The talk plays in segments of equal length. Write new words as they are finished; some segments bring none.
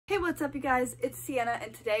Hey, what's up you guys? It's Sienna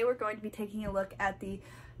and today we're going to be taking a look at the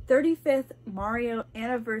 35th Mario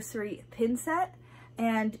Anniversary pin set,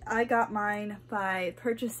 and I got mine by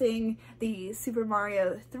purchasing the Super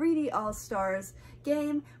Mario 3D All-Stars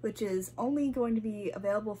game, which is only going to be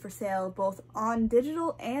available for sale both on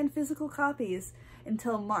digital and physical copies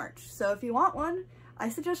until March. So if you want one, I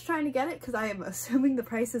suggest trying to get it because I am assuming the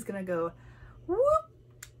price is going to go whoop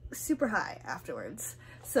super high afterwards.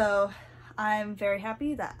 So I'm very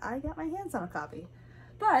happy that I got my hands on a copy.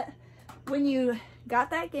 But when you got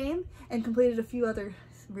that game and completed a few other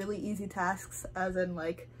really easy tasks, as in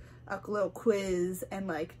like a little quiz and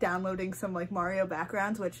like downloading some like Mario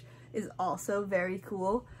backgrounds, which is also very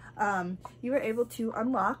cool, you were able to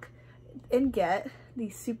unlock and get the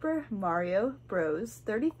Super Mario Bros.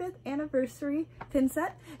 35th Anniversary pin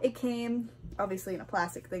set. It came obviously in a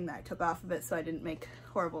plastic thing that I took off of it so I didn't make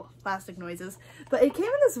horrible plastic noises, but it came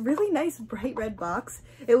in this really nice bright red box.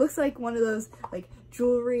 It looks like one of those like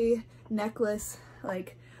jewelry necklace,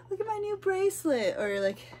 like look at my new bracelet, or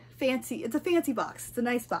like fancy. It's a fancy box. It's a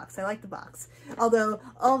nice box. I like the box. Although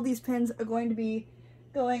all of these pins are going to be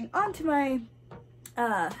going onto my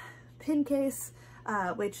pin case,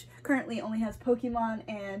 which currently only has Pokemon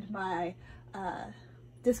and my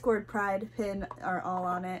Discord Pride pin are all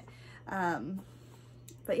on it.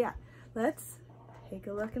 But yeah, let's take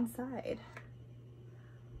a look inside.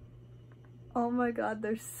 Oh my god,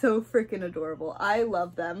 they're so freaking adorable. I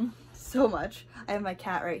love them so much. I have my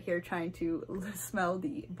cat right here trying to smell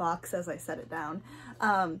the box as I set it down.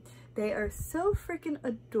 They are so freaking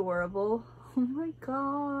adorable. Oh my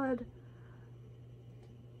god.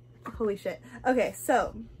 Holy shit. Okay,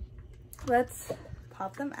 so let's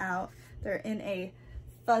pop them out. They're in a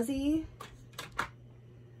fuzzy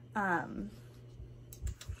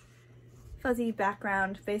fuzzy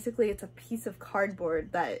background. Basically it's a piece of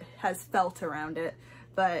cardboard that has felt around it,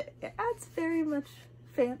 but it adds very much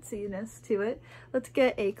fanciness to it. Let's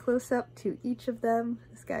get a close-up to each of them.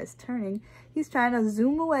 This guy's turning. He's trying to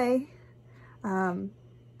zoom away.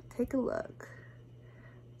 Take a look.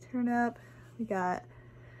 Turn up. We got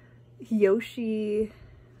Yoshi.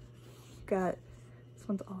 Got this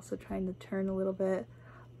one's also trying to turn a little bit.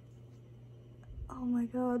 Oh my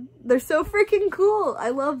god, they're so freaking cool. I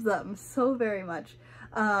love them so very much.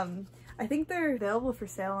 I think they're available for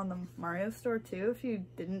sale on the Mario store too if you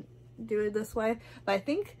didn't do it this way, but I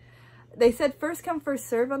think they said first come first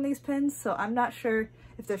serve on these pins, so I'm not sure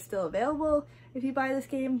if they're still available if you buy this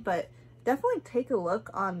game, but definitely take a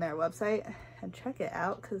look on their website and check it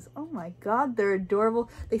out because oh my god, they're adorable.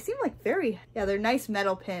 They seem like they're nice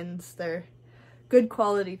metal pins. They're good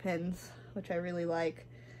quality pins, which I really like.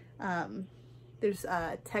 There's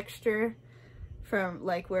texture from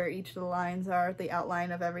like where each of the lines are, the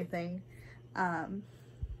outline of everything.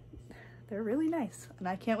 They're really nice and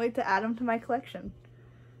I can't wait to add them to my collection.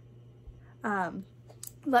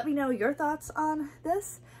 Let me know your thoughts on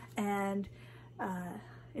this, and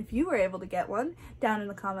if you were able to get one, down in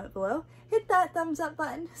the comment below. Hit that thumbs up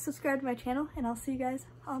button, subscribe to my channel, and I'll see you guys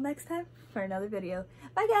all next time for another video.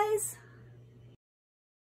 Bye guys!